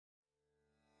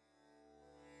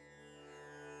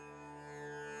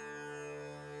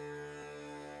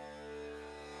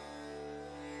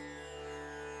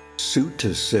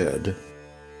Sūta said,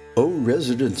 "O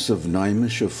residents of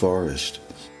Naimiṣa forest,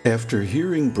 after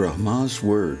hearing Brahma's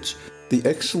words, the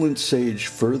excellent sage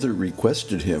further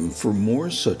requested him for more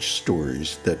such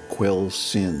stories that quell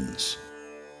sins."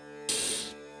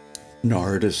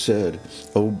 Nārada said,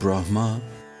 "O Brahmā,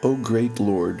 O great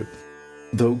Lord,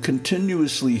 though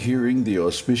continuously hearing the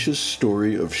auspicious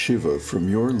story of Śiva from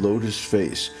your lotus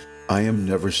face, I am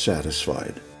never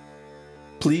satisfied.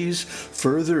 Please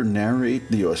further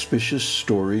narrate the auspicious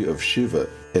story of Śiva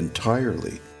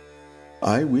entirely.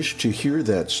 I wish to hear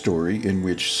that story in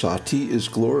which Satī is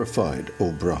glorified,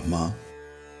 O Brahmā.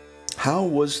 How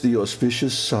was the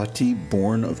auspicious Satī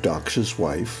born of Dakṣa's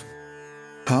wife?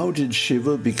 How did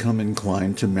Śiva become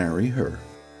inclined to marry her?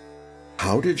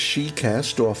 How did she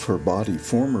cast off her body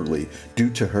formerly due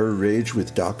to her rage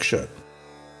with Dakṣa?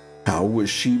 How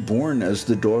was she born as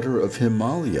the daughter of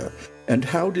Himālaya, and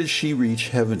how did she reach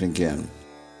heaven again?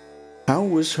 How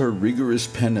was her rigorous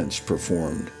penance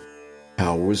performed?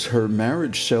 How was her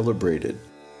marriage celebrated?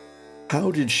 How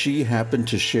did she happen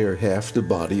to share half the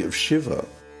body of Śiva?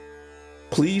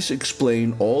 Please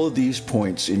explain all of these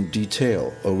points in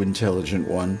detail, O intelligent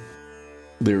one.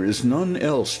 There is none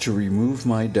else to remove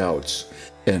my doubts,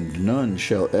 and none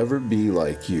shall ever be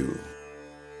like you."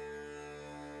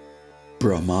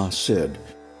 Brahmā said,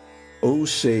 "O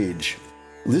sage,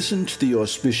 listen to the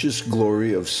auspicious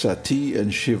glory of Satī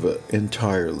and Śiva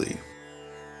entirely.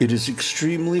 It is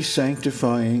extremely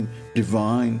sanctifying,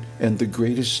 divine, and the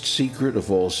greatest secret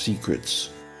of all secrets.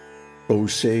 O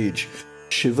sage,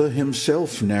 Śiva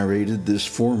himself narrated this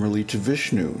formerly to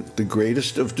Vishnu, the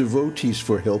greatest of devotees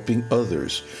for helping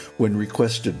others, when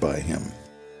requested by him.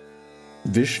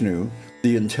 Vishnu,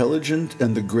 the intelligent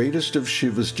and the greatest of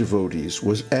Śiva's devotees,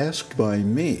 was asked by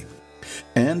me,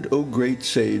 and, O great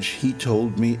sage, he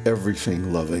told me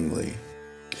everything lovingly.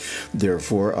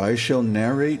 Therefore I shall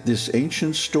narrate this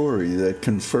ancient story that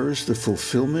confers the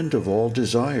fulfillment of all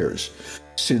desires,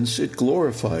 since it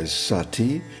glorifies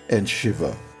Satī and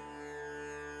Śiva.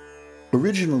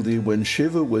 Originally, when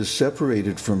Śiva was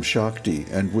separated from Shakti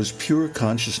and was pure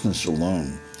consciousness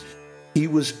alone, he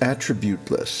was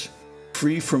attributeless,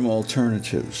 free from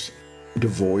alternatives,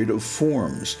 devoid of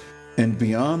forms, and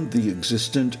beyond the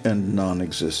existent and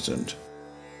non-existent.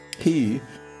 He,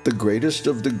 the greatest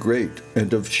of the great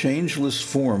and of changeless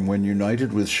form when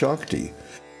united with Shakti,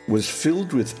 was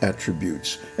filled with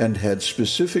attributes and had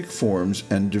specific forms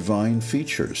and divine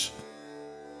features.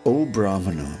 O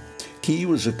Brahmana, he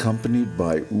was accompanied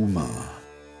by Uma.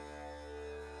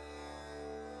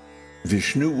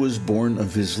 Vishnu was born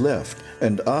of his left,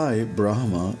 and I,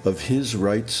 Brahmā, of his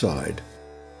right side.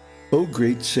 O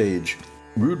great sage,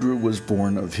 Rudra was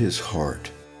born of his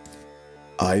heart.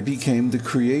 I became the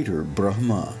creator,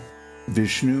 Brahmā,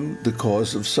 Vishnu the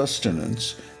cause of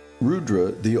sustenance,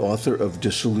 Rudra the author of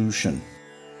dissolution.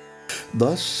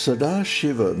 Thus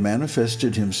Sadashiva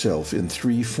manifested himself in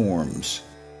three forms.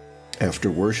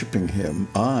 After worshipping him,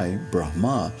 I,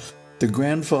 Brahmā, the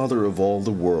grandfather of all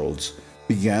the worlds,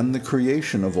 began the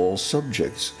creation of all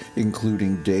subjects,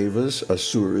 including devas,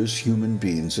 asuras, human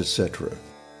beings, etc.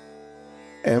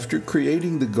 After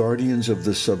creating the guardians of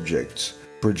the subjects,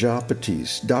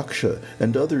 Prajapatis, Dakṣa,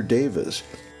 and other devas,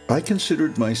 I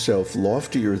considered myself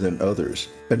loftier than others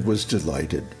and was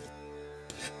delighted.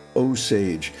 O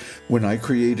sage, when I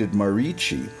created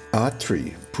Marichi,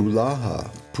 Atri,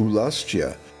 Pulaha,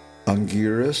 Pulastya,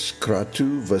 Angiras,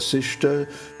 Kratu, Vasishta,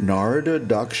 Nārada,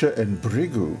 Dakṣa, and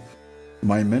Bhrigu,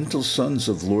 my mental sons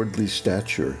of lordly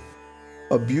stature,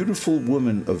 a beautiful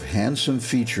woman of handsome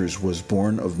features was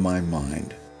born of my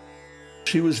mind.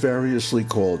 She was variously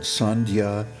called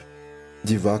Sandhya,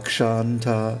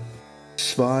 Divakshanta,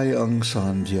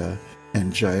 Svayang-sandhya,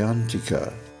 and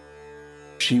Jayantika.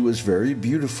 She was very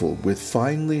beautiful, with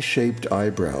finely shaped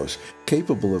eyebrows,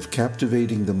 capable of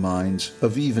captivating the minds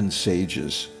of even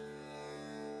sages.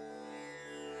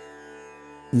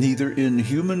 Neither in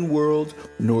human world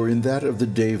nor in that of the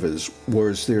devas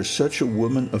was there such a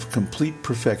woman of complete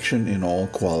perfection in all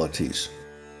qualities.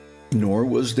 Nor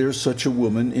was there such a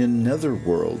woman in nether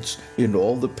worlds, in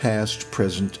all the past,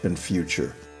 present, and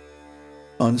future.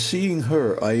 On seeing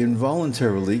her, I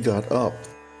involuntarily got up.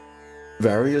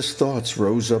 Various thoughts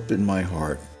rose up in my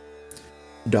heart.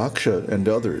 Dakṣa and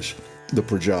others, the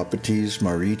Prajapatis,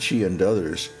 Marichi, and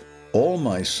others, all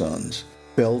my sons,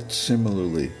 felt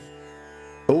similarly.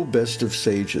 O best of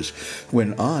sages,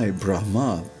 when I,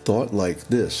 Brahmā, thought like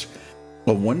this,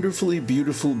 a wonderfully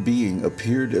beautiful being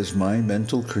appeared as my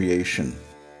mental creation.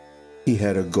 He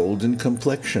had a golden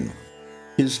complexion.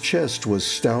 His chest was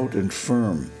stout and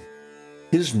firm.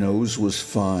 His nose was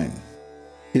fine.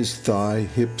 His thigh,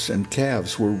 hips, and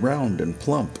calves were round and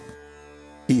plump.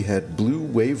 He had blue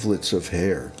wavelets of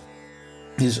hair.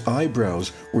 His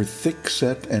eyebrows were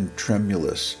thick-set and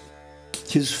tremulous.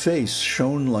 His face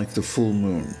shone like the full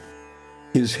moon.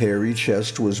 His hairy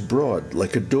chest was broad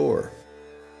like a door.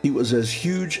 He was as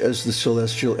huge as the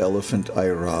celestial elephant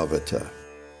Airavata.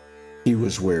 He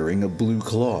was wearing a blue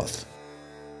cloth.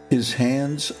 His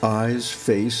hands, eyes,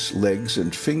 face, legs,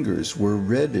 and fingers were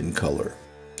red in color.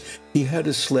 He had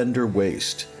a slender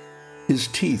waist. His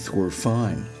teeth were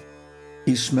fine.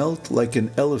 He smelt like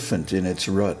an elephant in its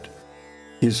rut.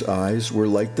 His eyes were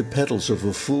like the petals of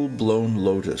a full-blown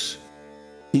lotus.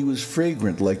 He was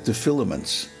fragrant like the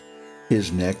filaments.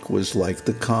 His neck was like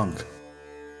the conch.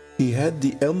 He had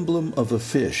the emblem of a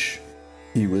fish.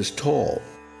 He was tall.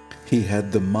 He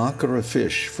had the makara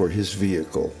fish for his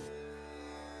vehicle.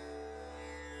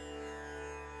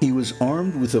 He was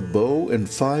armed with a bow and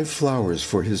 5 flowers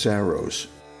for his arrows.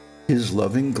 His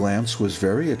loving glance was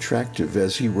very attractive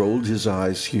as he rolled his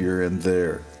eyes here and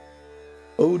there.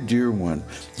 O dear one,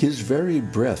 his very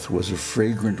breath was a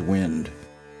fragrant wind.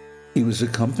 He was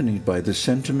accompanied by the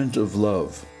sentiment of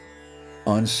love.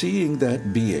 On seeing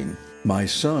that being, my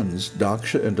sons,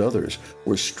 Dakṣa and others,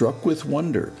 were struck with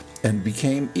wonder and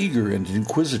became eager and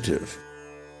inquisitive.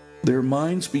 Their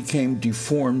minds became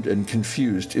deformed and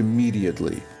confused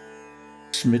immediately.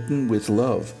 Smitten with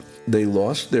love, they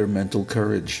lost their mental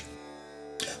courage.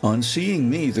 On seeing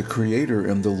me, the Creator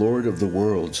and the Lord of the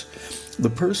worlds, the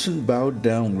person bowed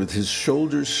down with his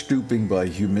shoulders stooping by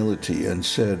humility and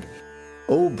said,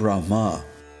 "O Brahmā,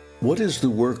 what is the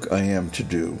work I am to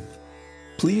do?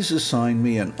 Please assign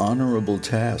me an honorable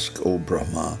task, O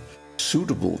Brahmā,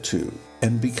 suitable to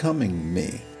and becoming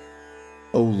me.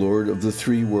 O Lord of the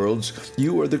 3 worlds,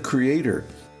 you are the Creator,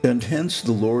 and hence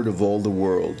the Lord of all the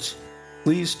worlds.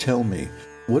 Please tell me,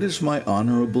 what is my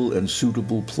honorable and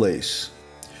suitable place?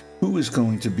 Who is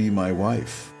going to be my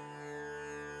wife?"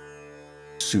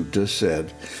 Sūta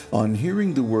said, on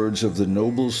hearing the words of the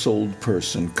noble-souled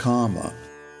person Kāma,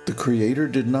 the Creator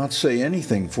did not say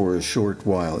anything for a short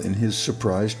while in his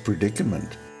surprised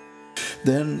predicament.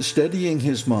 Then, steadying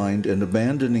his mind and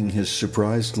abandoning his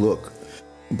surprised look,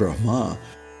 Brahmā,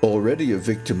 already a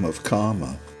victim of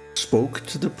Kāma, spoke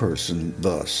to the person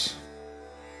thus.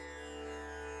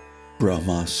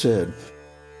 Brahmā said,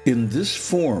 "In this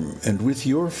form and with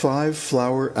your 5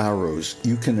 flower arrows,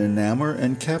 you can enamor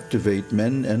and captivate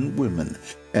men and women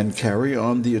and carry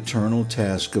on the eternal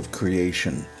task of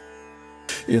creation.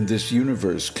 In this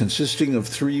universe consisting of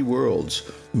 3 worlds,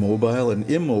 mobile and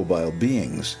immobile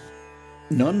beings,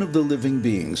 none of the living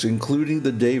beings, including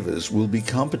the devas, will be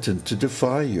competent to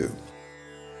defy you.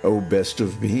 O best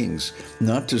of beings,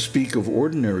 not to speak of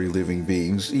ordinary living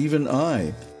beings, even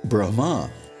I, Brahmā,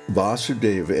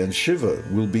 Vasudeva, and Śiva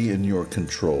will be in your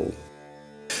control.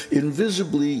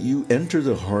 Invisibly, you enter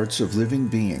the hearts of living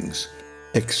beings,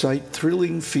 excite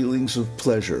thrilling feelings of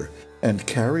pleasure, and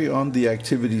carry on the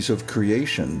activities of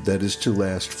creation that is to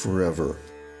last forever.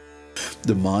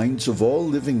 The minds of all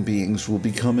living beings will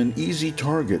become an easy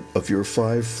target of your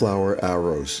 5 flower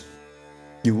arrows.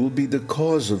 You will be the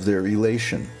cause of their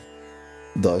elation.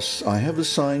 Thus, I have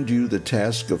assigned you the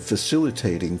task of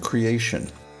facilitating creation.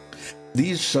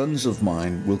 These sons of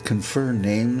mine will confer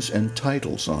names and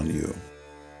titles on you."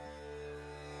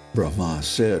 Brahmā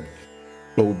said,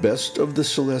 "O best of the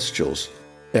celestials,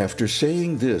 after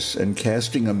saying this and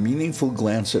casting a meaningful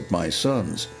glance at my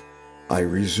sons, I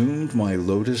resumed my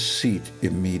lotus seat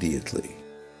immediately."